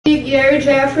Gary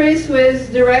Jeffress, who is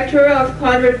Director of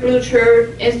Conrad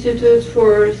Blucher Institute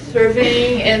for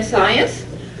Surveying and Science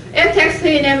at Texas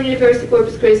A&M University,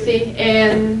 Corpus Christi,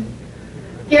 and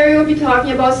Gary will be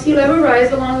talking about sea level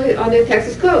rise on the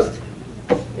Texas coast.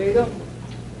 There you go.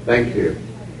 Thank you.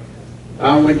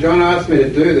 When John asked me to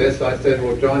do this, I said,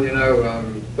 well, John, you know,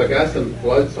 Sargassum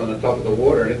floats on the top of the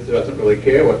water and it doesn't really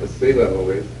care what the sea level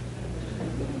is.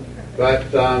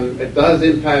 But it does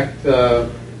impact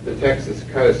the Texas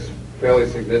coast fairly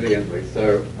significantly.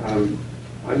 So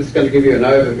I'm just going to give you an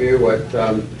overview of what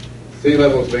sea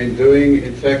level's been doing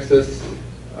in Texas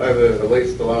over at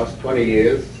least the last 20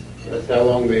 years. That's how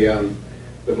long the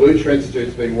Blucher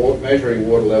Institute's been measuring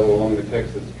water level along the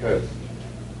Texas coast.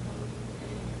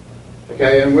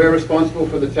 Okay, and we're responsible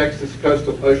for the Texas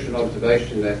Coastal Ocean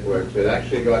Observation Network that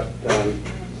actually got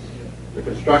the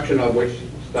construction of which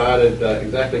started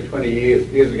exactly 20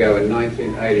 years ago in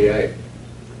 1988.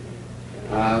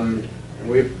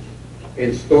 We've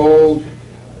installed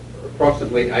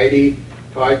approximately 80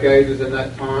 tide gauges in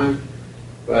that time,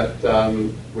 but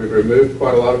we've removed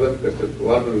quite a lot of them because a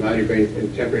lot of them have only been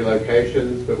in temporary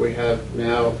locations, but we have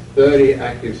now 30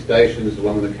 active stations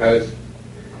along the coast,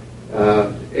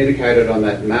 indicated on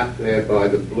that map there by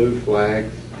the blue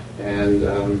flags, and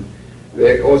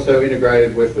they're also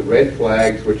integrated with the red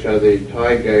flags, which are the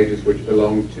tide gauges which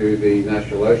belong to the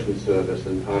National Ocean Service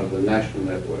and part of the national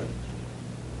network.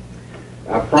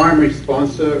 Our primary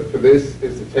sponsor for this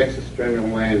is the Texas General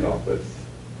Land Office.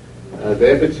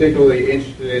 They're particularly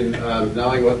interested in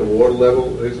knowing what the water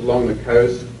level is along the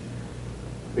coast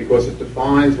because it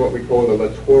defines what we call the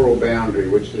littoral boundary,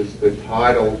 which is the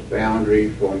tidal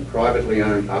boundary from privately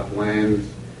owned uplands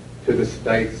to the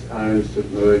state's owned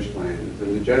submerged lands.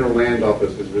 And the General Land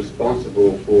Office is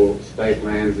responsible for state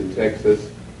lands in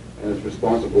Texas and is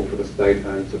responsible for the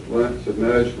state-owned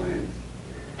submerged lands.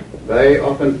 They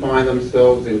often find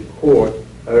themselves in court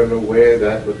over where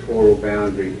that littoral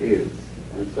boundary is.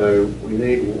 And so we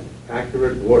need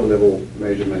accurate water level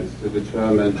measurements to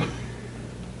determine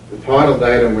the tidal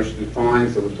data which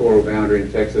defines the littoral boundary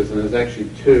in Texas, and there's actually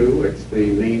two. It's the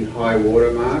mean high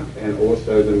water mark and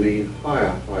also the mean higher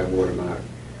high water mark.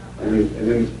 And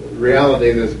in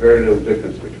reality, there's very little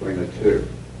difference between the two.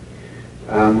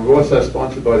 We're also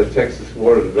sponsored by the Texas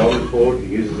Water Development Board, who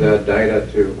uses our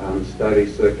data to study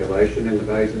circulation in the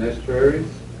bays and estuaries.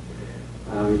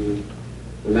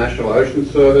 The National Ocean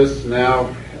Service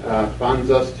now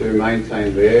funds us to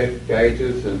maintain their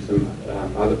gauges and some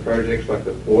other projects like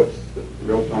the ports, the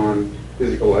real-time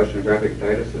physical oceanographic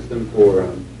data system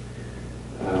for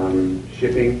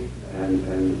shipping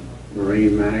and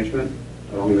marine management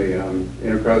along the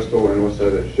intercoastal and also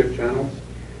the ship channels.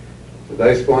 So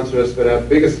they sponsor us, but our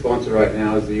biggest sponsor right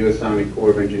now is the U.S. Army Corps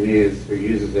of Engineers, who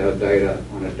uses our data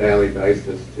on a daily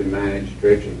basis to manage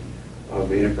dredging of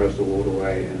the intercoastal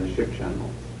waterway and the ship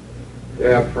channels.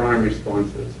 They're our primary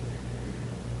sponsors.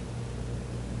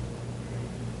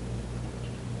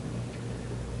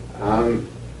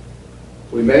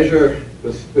 We measure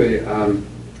the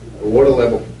water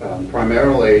level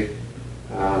primarily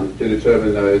to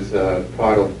determine those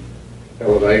tidal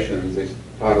elevations, these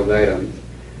tidal datums.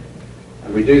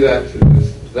 And we do that to the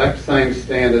exact same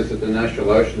standards that the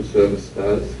National Ocean Service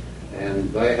does,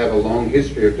 and they have a long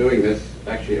history of doing this,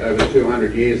 actually over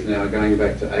 200 years now, going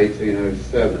back to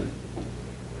 1807.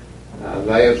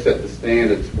 They have set the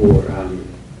standards for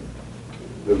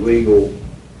the legal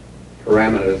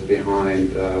parameters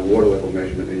behind water level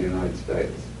measurement in the United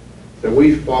States. So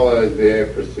we follow their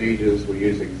procedures, we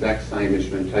use the exact same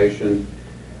instrumentation,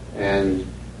 and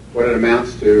what it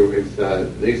amounts to is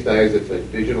these days it's a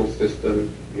digital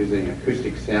system using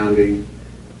acoustic sounding,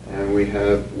 and we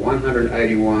have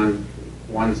 181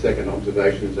 1-second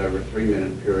observations over a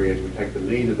 3-minute period. We take the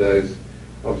mean of those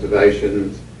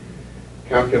observations,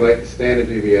 calculate the standard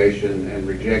deviation, and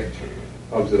reject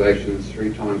observations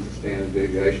 3 times the standard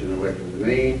deviation away from the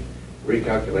mean,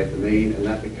 recalculate the mean, and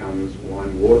that becomes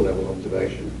one water level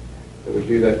observation. So we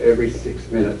do that every 6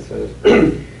 minutes, so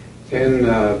 10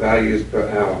 values per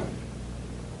hour.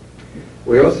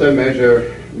 We also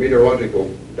measure meteorological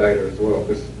data as well,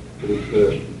 because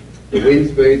the wind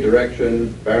speed,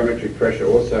 direction, barometric pressure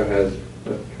also has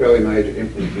a fairly major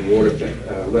influence on water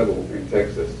level in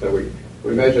Texas. So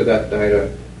we measure that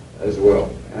data as well.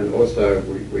 And also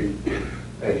we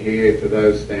adhere to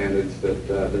those standards that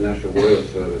the National Weather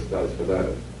Service does for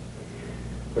those.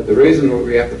 But the reason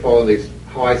we have to follow these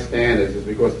high standards is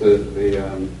because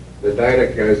the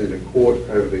data goes into court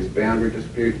over these boundary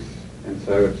disputes, and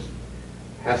so it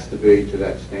has to be to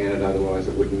that standard, otherwise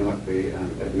it would not be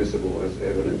admissible as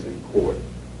evidence in court.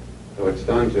 So it's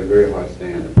done to very high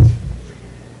standards.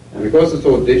 And because it's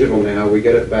all digital now, we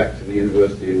get it back to the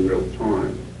university in real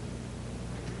time.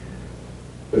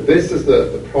 But this is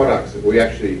the products that we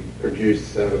actually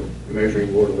produce out of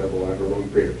measuring water level over a long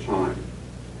period of time.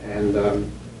 And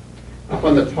up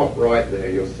on the top right there,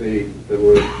 you'll see the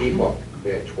word epoch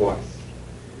there twice.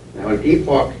 Now, an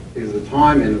epoch is the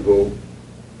time interval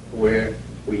where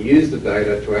we use the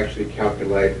data to actually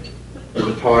calculate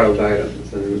the tidal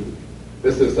datums. And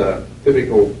this is a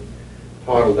typical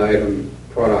tidal datum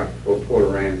product for Port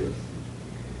Aransas.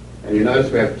 And you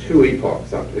notice we have two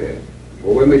epochs up there.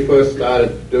 Well, when we first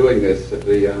started doing this,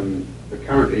 the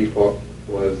current epoch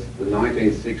was the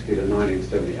 1960 to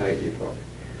 1978 epoch.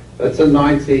 That's a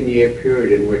 19-year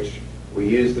period in which we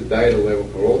use the data level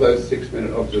for all those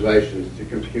 6-minute observations to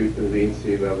compute the mean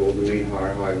sea level, the mean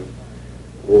high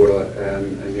water,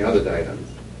 and the other datums.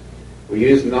 We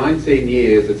use 19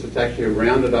 years. It's actually a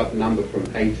rounded up number from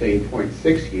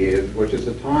 18.6 years, which is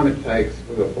the time it takes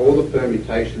for all the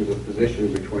permutations of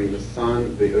position between the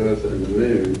sun, the earth, and the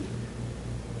moon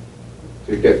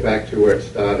to get back to where it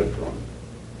started from.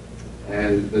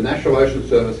 And the National Ocean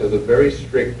Service has a very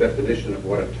strict definition of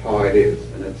what a tide is,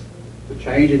 and it's the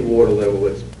change in water level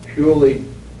that's purely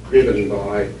driven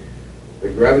by the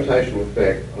gravitational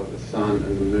effect of the sun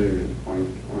and the moon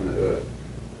on the earth.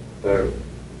 So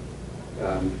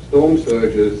storm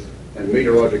surges and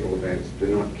meteorological events do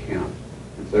not count.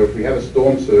 And so if we have a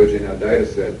storm surge in our data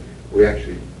set, we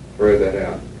actually throw that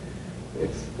out.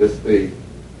 It's just the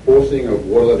forcing of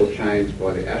water level change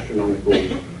by the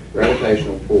astronomical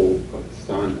gravitational pull of the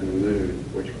sun and the moon,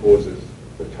 which causes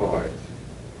the tides.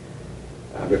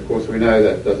 But of course we know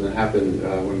that doesn't happen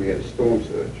when we get a storm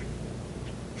surge.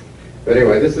 But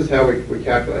anyway, this is how we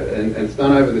calculate it, and it's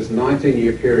done over this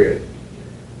 19-year period.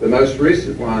 The most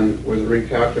recent one was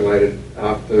recalculated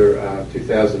after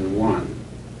 2001,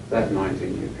 that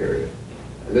 19-year period.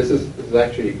 And this is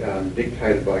actually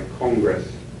dictated by Congress.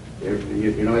 The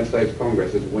United States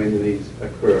Congress is when these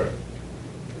occur.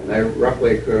 And they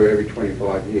roughly occur every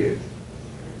 25 years.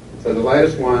 So the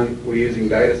latest one, we're using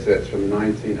data sets from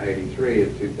 1983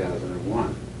 to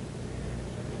 2001.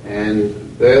 And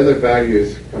they're the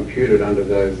values computed under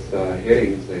those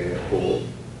headings there for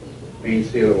mean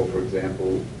sea level, for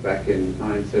example. Back in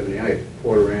 1978,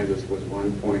 Port Aransas was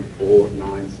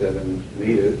 1.497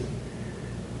 meters.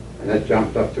 And that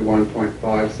jumped up to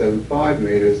 1.575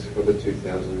 meters for the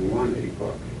 2001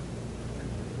 epoch.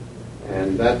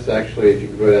 And that's actually, if you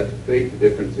convert that to feet, the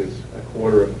difference is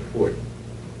 1/4 of a foot.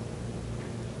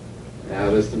 Now,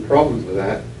 there's some problems with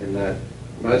that, in that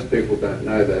most people don't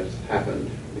know that's happened,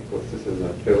 because this is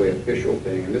a fairly official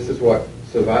thing, and this is what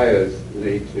surveyors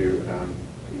need to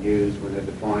use when they're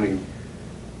defining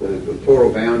the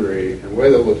littoral boundary. And where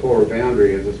the littoral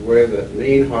boundary is where the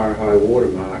mean high water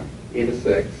mark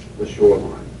intersects the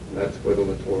shoreline. And that's where the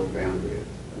littoral boundary is.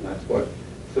 And that's what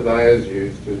surveyors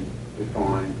use to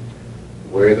define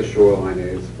where the shoreline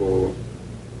is for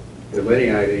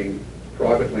delineating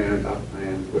private land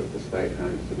uplands with the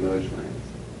state-owned submerged lands.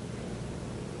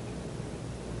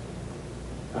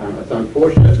 It's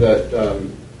unfortunate that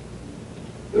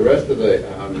the rest of the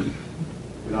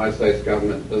United States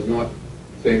government does not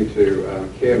seem to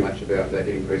care much about that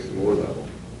increase in water level.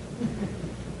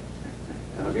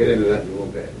 And I'll get into that in a little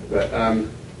bit. But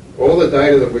all the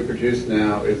data that we produce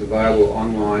now is available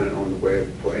online and on the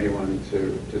web for anyone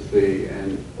to see.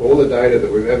 And all the data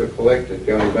that we've ever collected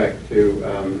going back to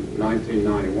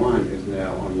 1991 is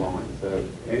now online. So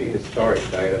any historic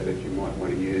data that you might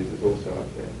want to use is also up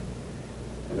there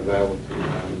and available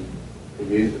to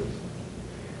users.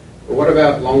 But what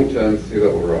about long-term sea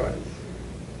level rise?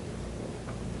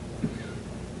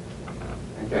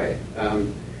 Okay.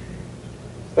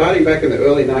 Starting back in the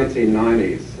early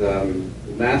 1990s,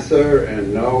 NASA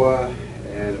and NOAA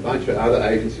and a bunch of other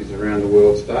agencies around the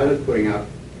world started putting up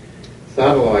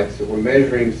satellites that were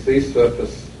measuring sea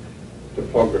surface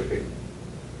topography.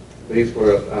 These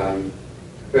were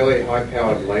fairly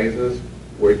high-powered lasers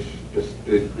which just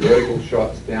did vertical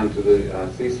shots down to the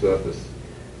sea surface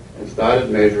and started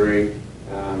measuring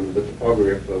the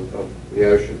topography of the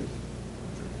oceans.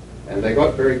 And they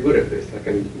got very good at this. They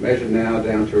can measure now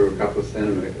down to a couple of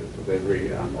centimetres with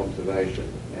every observation.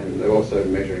 And they're also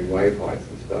measuring wave heights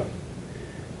and stuff.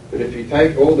 But if you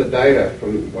take all the data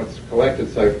from what's collected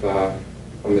so far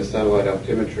from the satellite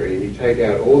altimetry and you take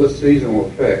out all the seasonal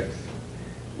effects,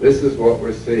 this is what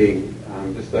we're seeing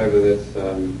just over this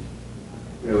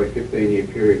nearly 15-year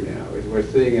period now, is we're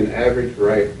seeing an average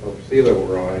rate of sea level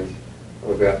rise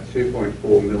of about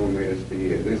 2.4 millimetres per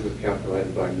year. This is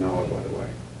calculated by NOAA, by the way.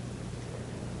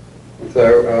 And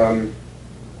so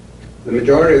The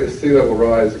majority of the sea level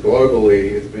rise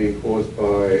globally is being caused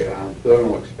by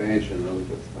thermal expansion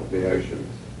of the oceans.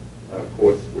 Of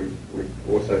course, we've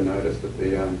also noticed that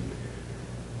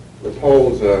the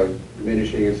poles are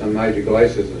diminishing and some major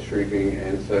glaciers are shrinking,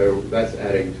 and so that's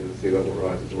adding to the sea level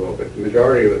rise as well. But the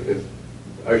majority of it is,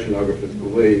 oceanographers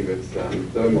believe, it's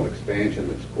thermal expansion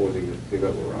that's causing the sea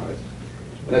level rise.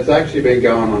 And it's actually been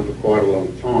going on for quite a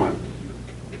long time.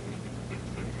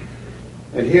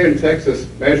 And here in Texas,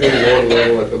 measuring water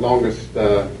level at the longest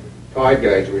tide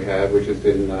gauge we have, which is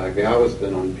in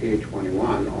Galveston on Pier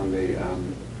 21 on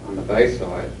the bay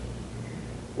side,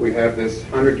 we have this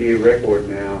 100-year record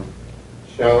now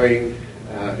showing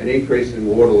an increase in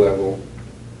water level,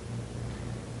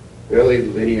 fairly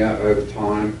linear over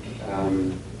time,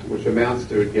 which amounts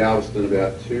to at Galveston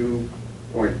about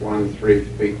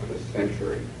 2.13 feet per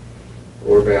century,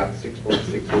 or about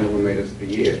 6.6 millimetres per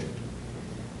year.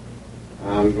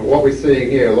 But what we're seeing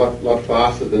here, a lot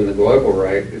faster than the global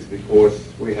rate, is because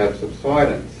we have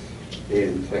subsidence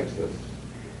in Texas.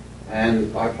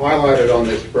 And I've highlighted on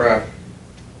this graph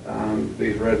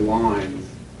these red lines.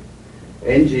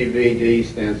 NGVD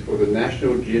stands for the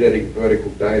National Geodetic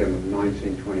Vertical Datum of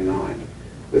 1929.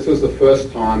 This was the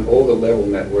first time all the level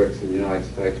networks in the United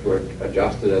States were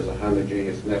adjusted as a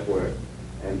homogeneous network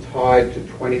and tied to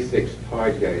 26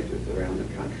 tide gauges around the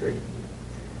country.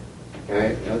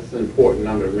 Okay, that's an important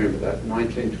number to remember, that,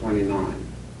 1929.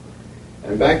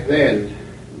 And back then,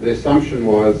 the assumption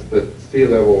was that sea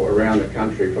level around the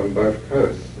country from both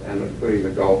coasts, and including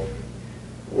the Gulf,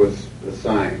 was the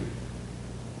same.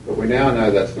 But we now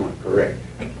know that's not correct,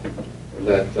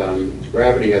 that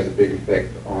gravity has a big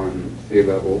effect on sea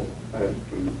level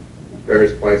from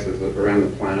various places around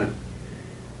the planet.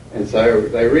 And so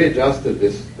they readjusted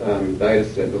this data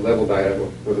set, the level data,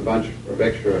 with a bunch of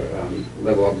extra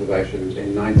level observations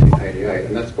in 1988,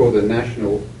 and that's called the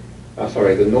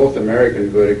North American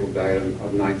Vertical Datum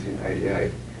of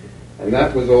 1988. And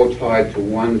that was all tied to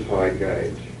one tide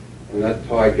gauge, and that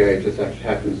tide gauge just actually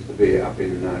happens to be up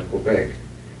in Quebec.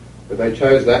 But they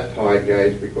chose that tide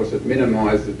gauge because it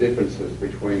minimised the differences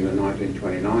between the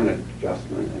 1929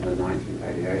 adjustment and the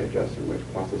 1988 adjustment, with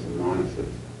pluses and minuses.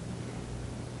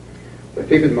 So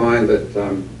keep in mind that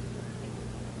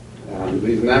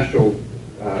these national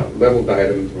level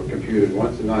datums were computed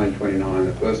once in 1929,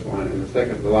 the first one, and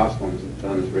the last one was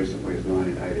done as recently as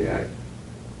 1988,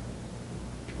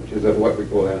 which is what we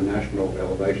call our national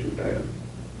elevation datum.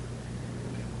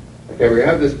 Okay, we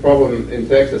have this problem in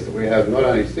Texas that we have not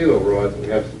only sea level rise, but we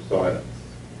have subsidence.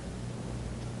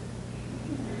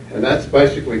 And that's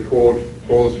basically caused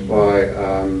by,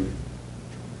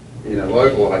 in a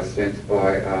localized sense,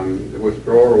 by the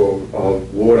withdrawal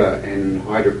of water and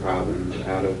hydrocarbons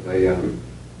out of the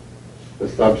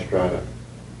substrata.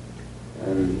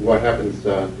 And what happens,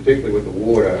 particularly with the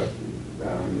water,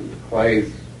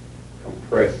 clays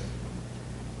compress,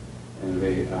 and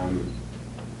the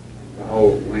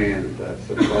whole land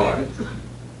subsides.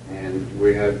 And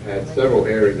we have had several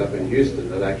areas up in Houston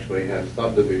that actually have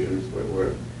subdivisions that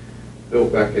were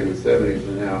built back in the 70s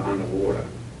and now underwater,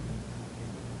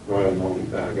 right along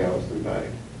Galveston Bay.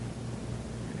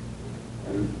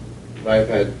 And they've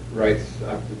had rates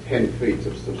up to 10 feet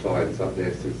of subsidence up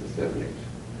there since the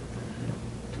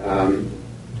 70s.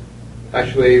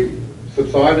 Actually,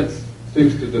 subsidence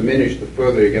seems to diminish the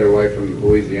further you get away from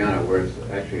Louisiana, where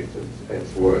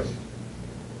it's worse.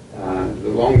 The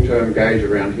long-term gauge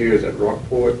around here is at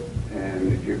Rockport,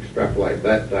 and if you extrapolate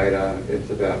that data,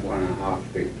 it's about 1.5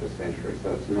 feet per century,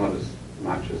 so it's not as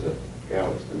much as at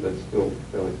Galveston, but still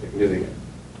fairly significant.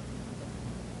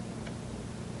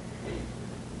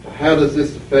 How does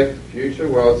this affect the future?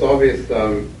 Well, it's obvious,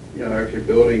 if you're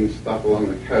building stuff along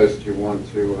the coast, you want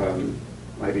to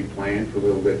maybe plan for a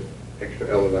little bit extra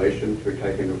elevation to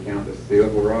take into account the sea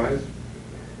level rise.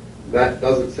 That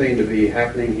doesn't seem to be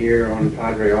happening here on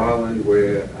Padre Island,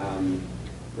 where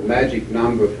the magic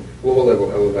number for floor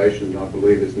level elevation, I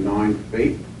believe, is 9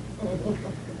 feet.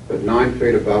 But 9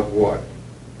 feet above what?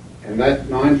 And that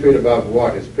 9 feet above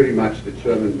what is pretty much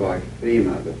determined by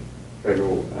FEMA, the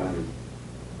Federal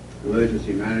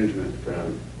Emergency Management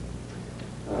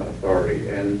Authority.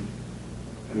 And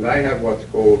they have what's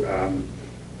called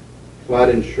flood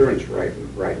insurance rate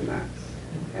maps.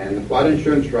 And the flood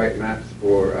insurance rate maps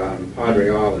for Padre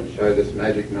Island show this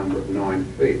magic number of 9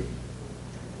 feet.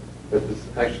 But it's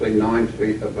actually 9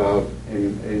 feet above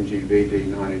in NGVD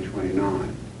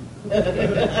 1929.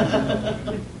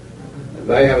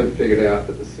 They haven't figured out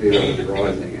that the sea level is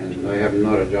rising, and they have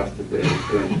not adjusted their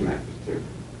insurance maps to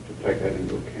take that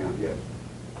into account yet.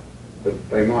 But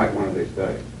they might one of these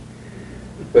days.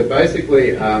 But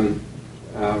basically,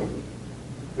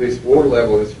 the this water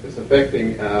level is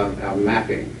affecting our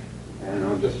mapping, and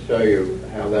I'll just show you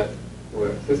how that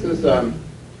works. This is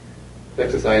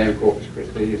Texas A&M Corpus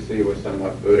Christi. You see we're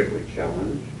somewhat vertically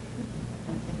challenged,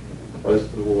 close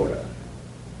to the water.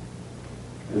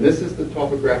 And this is the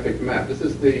topographic map. This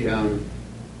is the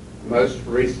most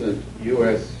recent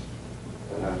US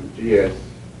GS,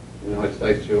 United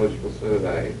States Geological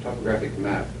Survey, topographic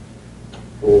map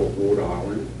for Ward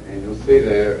Island. And you'll see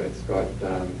there it's got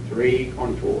 3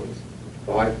 contours,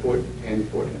 5 foot, 10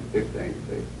 foot, and 15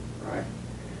 feet, right?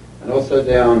 And also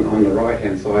down on the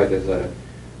right-hand side there's a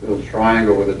little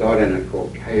triangle with a dot in it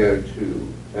called KO2.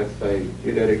 That's a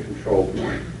geodetic control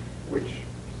point, which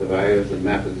surveyors and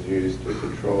mappers use to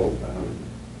control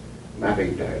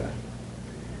mapping data.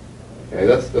 Okay,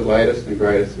 that's the latest and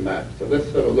greatest map. So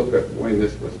let's sort of look at when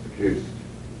this was produced.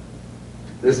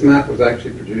 This map was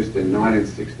actually produced in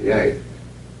 1968,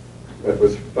 but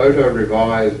was photo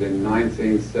revised in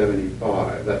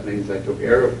 1975. That means they took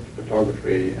aerial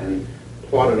photography and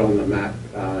plotted on the map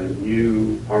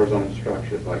new horizontal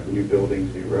structures like new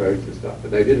buildings, new roads and stuff, but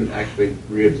they didn't actually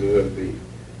reobserve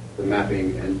the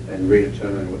mapping and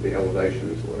redetermine what the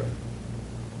elevations were.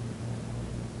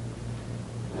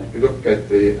 And if you look at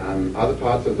the other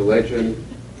parts of the legend,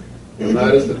 you'll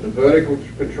notice that the vertical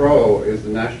control is the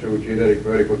National Geodetic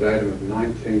Vertical Datum of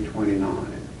 1929,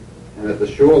 and that the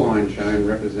shoreline shown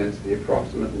represents the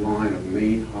approximate line of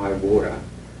mean high water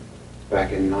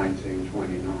back in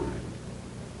 1929.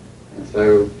 And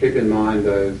so keep in mind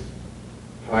those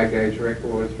high gauge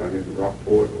records from either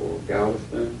Rockport or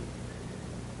Galveston.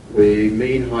 The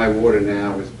mean high water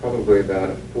now is probably about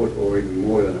a foot or even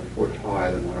more than a foot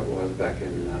higher than what it was back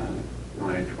in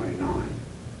 1929.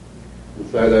 And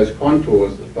so those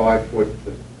contours, the 5 foot,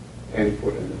 the 10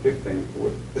 foot, and the 15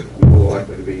 foot, are more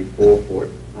likely to be 4 foot,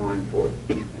 9 foot,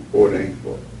 and 14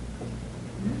 foot.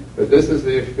 But this is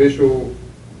the official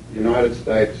United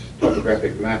States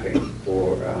topographic mapping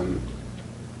for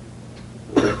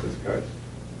the Texas coast.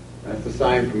 And it's the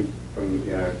same from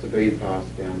Sabine Pass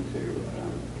down to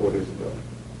Port Isabel.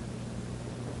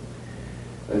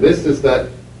 And this is that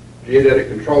geodetic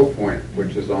control point,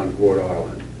 which is on Ward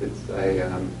Island. It's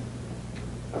a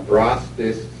brass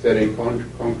disc set in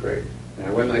concrete.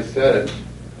 Now, when they set it,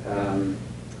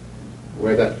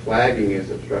 where that flagging is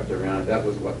that's wrapped around it, that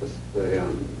was what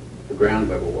the ground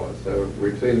level was. So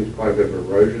we've seen quite a bit of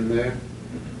erosion there,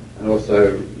 and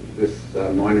also this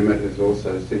monument is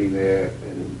also sitting there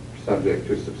and subject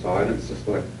to subsidence, just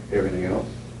like everything else.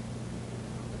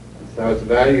 And so its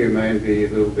value may be a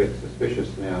little bit suspicious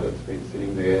now that it's been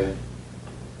sitting there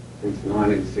since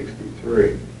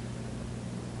 1963.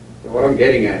 So what I'm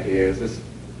getting at here is this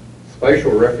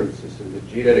spatial reference system, the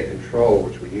geodetic control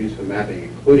which we use for mapping,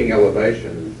 including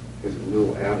elevations, is a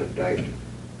little out of date.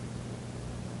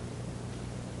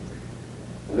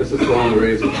 And this is one of the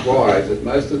reasons why, is that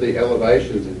most of the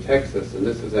elevations in Texas, and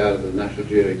this is out of the National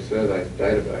Geodetic Survey's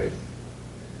database,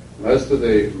 most of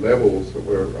the levels that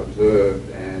were observed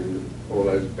and all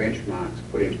those benchmarks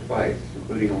put in place,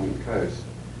 including on the coast,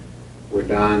 were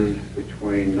done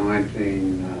between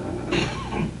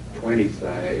 1920,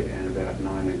 say, and about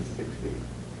 1960.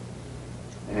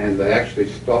 And they actually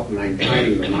stopped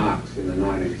maintaining the marks in the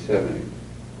 1970s.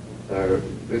 So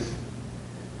this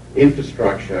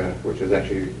infrastructure, which is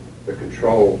actually the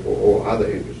control for all other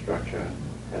infrastructure,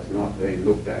 has not been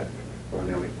looked at for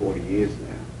nearly 40 years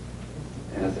now.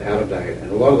 And it's out of date.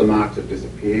 And a lot of the marks have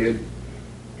disappeared,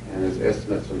 and there's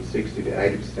estimates from 60 to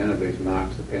 80% of these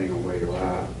marks, depending on where you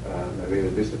are, have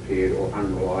either disappeared or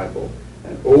unreliable.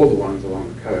 And all the ones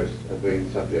along the coast have been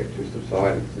subject to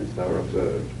subsidence since they were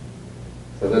observed.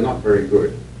 So they're not very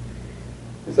good.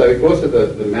 And so because of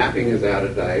the mapping is out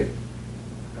of date,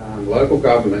 local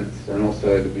governments and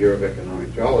also the Bureau of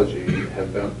Economic Geology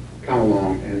have come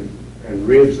along and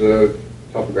reobserved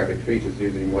topographic features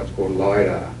using what's called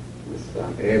LIDAR, this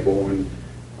airborne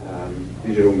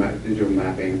digital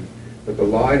mapping. But the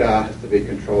LIDAR has to be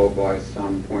controlled by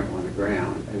some point on the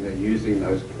ground, and they're using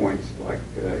those points like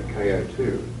KO2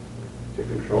 to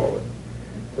control it.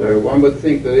 So one would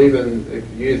think that even if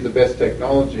you use the best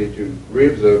technology to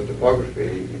reobserve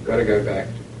topography, you've got to go back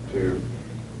to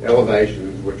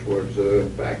elevations which were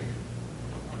observed back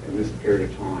in this period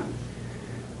of time.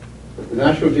 But the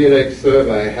National Geodetic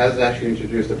Survey has actually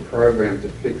introduced a program to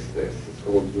fix this. It's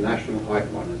called the National Height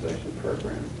Modernization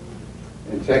Program.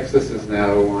 And Texas is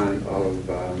now one of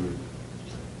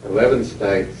 11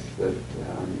 states that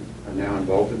are now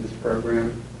involved in this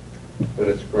program, but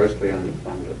it's grossly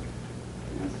underfunded.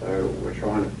 And so we're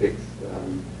trying to fix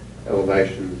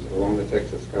elevations along the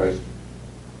Texas coast.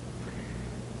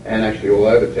 and actually all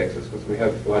over Texas, because we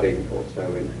have flooding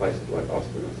also in places like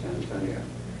Austin and San Antonio.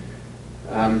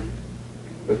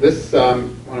 But this,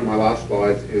 one of my last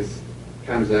slides,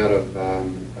 comes out of a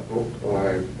book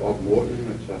by Bob Morton,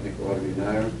 which I think a lot of you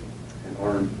know, and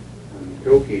Orrin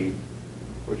Pilkey,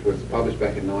 which was published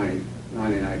back in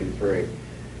 1983.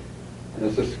 And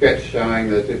it's a sketch showing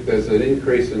that if there's an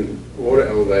increase in water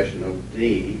elevation of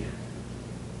D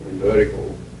in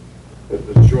vertical, that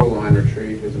the shoreline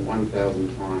retreat is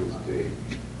 1,000 times D.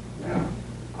 Now,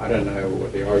 I don't know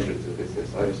what the origins of this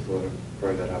is. I just thought I'd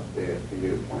throw that up there for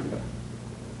you to ponder.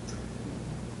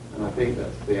 And I think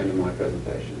that's the end of my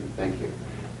presentation. Thank you.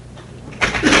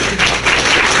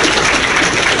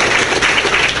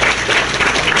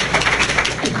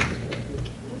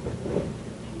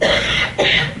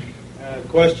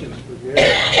 Questions for Gary?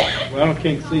 Well, I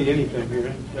can't see anything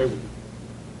here. There we go.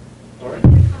 All right.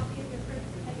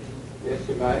 Yes,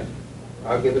 you may.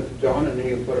 I'll give it to John, and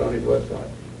he'll put it on his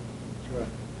website. Right.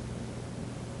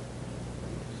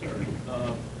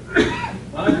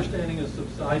 My understanding of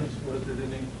subsidence was that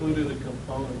it included a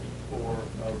component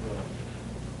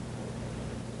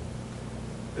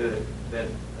that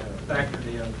factored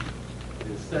in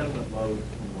the sediment load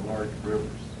from the large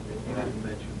rivers. You didn't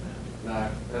mention that.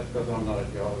 No, that's because I'm not a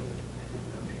geologist.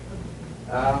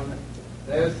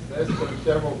 There's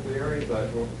several theories.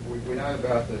 We know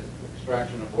about the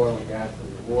extraction of oil and gas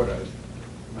in the waters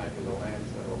making the land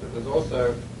settle, but there's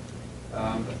also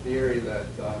a theory that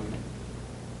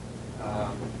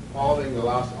following the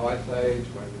last ice age,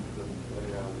 when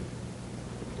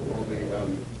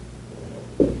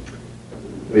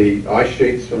the ice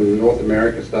sheets from North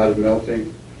America started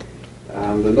melting,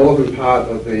 the northern part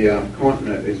of the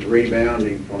continent is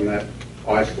rebounding from that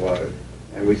ice load,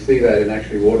 and we see that in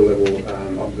actually water level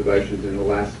observations in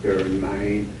Alaska and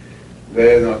Maine.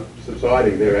 They're not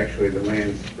subsiding; they're actually, the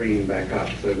land's springing back up,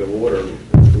 so the water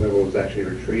level is actually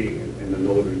retreating in the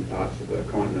northern parts of the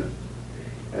continent.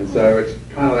 And so it's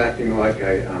kind of acting like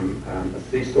a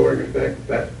seesawing effect.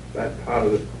 That part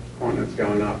of the continent's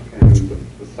going up, and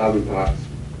the southern part's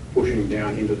pushing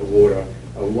down into the water,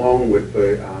 along with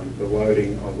the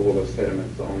loading of all the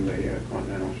sediments on the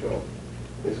continental shelf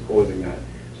is causing that.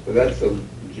 So that's a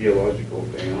geological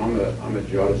thing. I'm a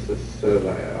geodesist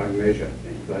surveyor. I measure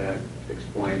things. I don't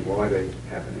explain why they're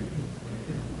happening.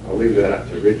 I'll leave that up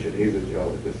to Richard. He's a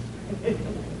geologist.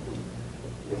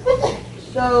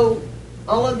 So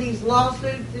all of these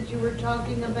lawsuits that you were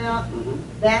talking about,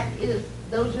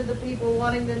 those are the people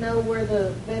wanting to know where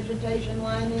the vegetation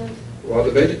line is? Well, the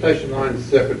vegetation line is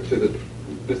separate to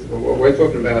what we're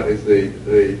talking about is the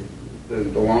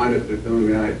line that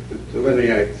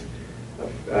delineates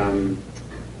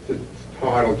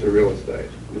title to real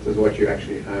estate. This is what you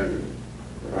actually own,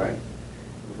 right?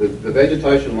 The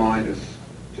vegetation line is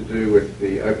to do with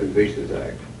the Open Beaches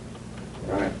Act,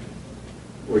 right?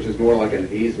 Which is more like an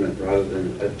easement rather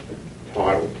than a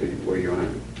title to where you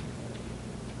own.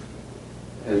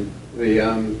 And the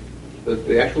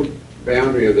actual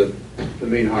boundary of the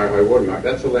mean high water mark,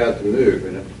 that's allowed to move,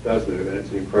 and it does move, and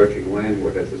it's encroaching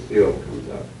landward as the sea level comes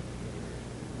up.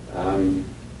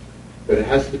 But it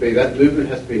has to be, that movement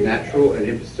has to be natural and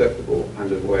imperceptible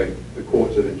under the way the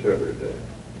courts have interpreted it.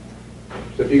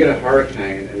 So if you get a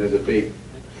hurricane and there's a big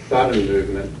sudden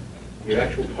movement, your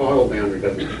actual tidal boundary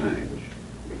doesn't change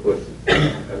because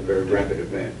it's a very rapid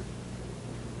event.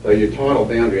 So your tidal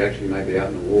boundary actually may be out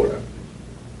in the water,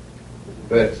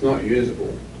 but it's not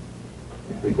usable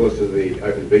because of the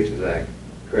Open Beaches Act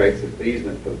creates an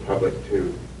easement for the public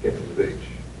to get to the beach.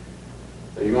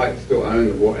 So you might still own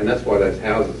the water, and that's why those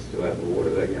houses are still out in the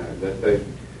water. The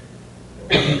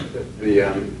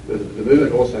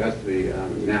movement also has to be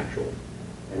natural,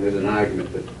 and there's an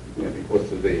argument that because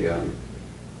of the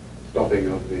stopping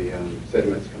of the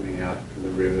sediments coming out from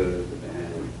the rivers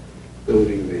and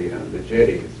building the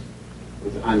jetties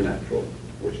was unnatural,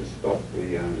 which has stopped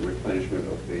the replenishment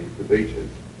of the beaches.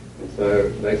 And so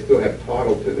they still have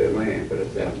title to their land, but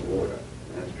it's out in the water,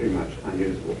 and it's pretty much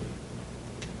unusable.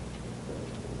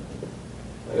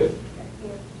 Will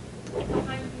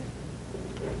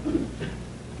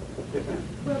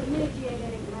the new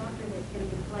geodetic marker that's going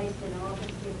to be placed in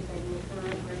August give us a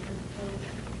current reference point?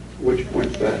 Which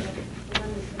point's that? The one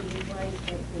that's going to be placed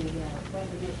at the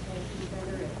Weather Meditation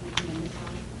Center at the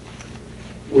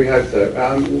We hope so.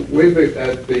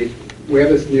 We have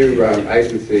this new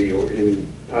agency in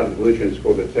part of the Blue It's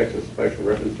called the Texas Spatial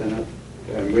Reference Center.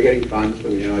 And we're getting funds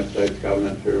from the United States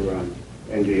government through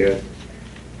NGS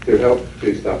to help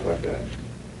do stuff like that.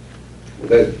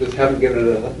 They just haven't given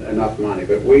it enough money,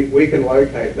 but we can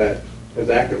locate that as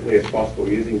accurately as possible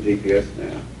using GPS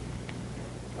now.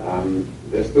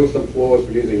 There's still some flaws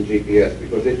with using GPS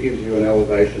because it gives you an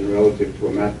elevation relative to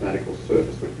a mathematical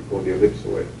surface, which we call the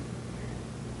ellipsoid,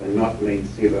 and not mean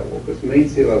sea level, because mean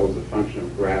sea level is a function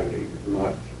of gravity,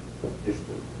 not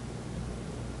distance.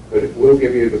 But it will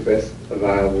give you the best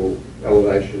available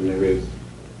elevation there is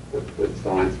that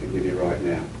science can give you right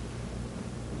now.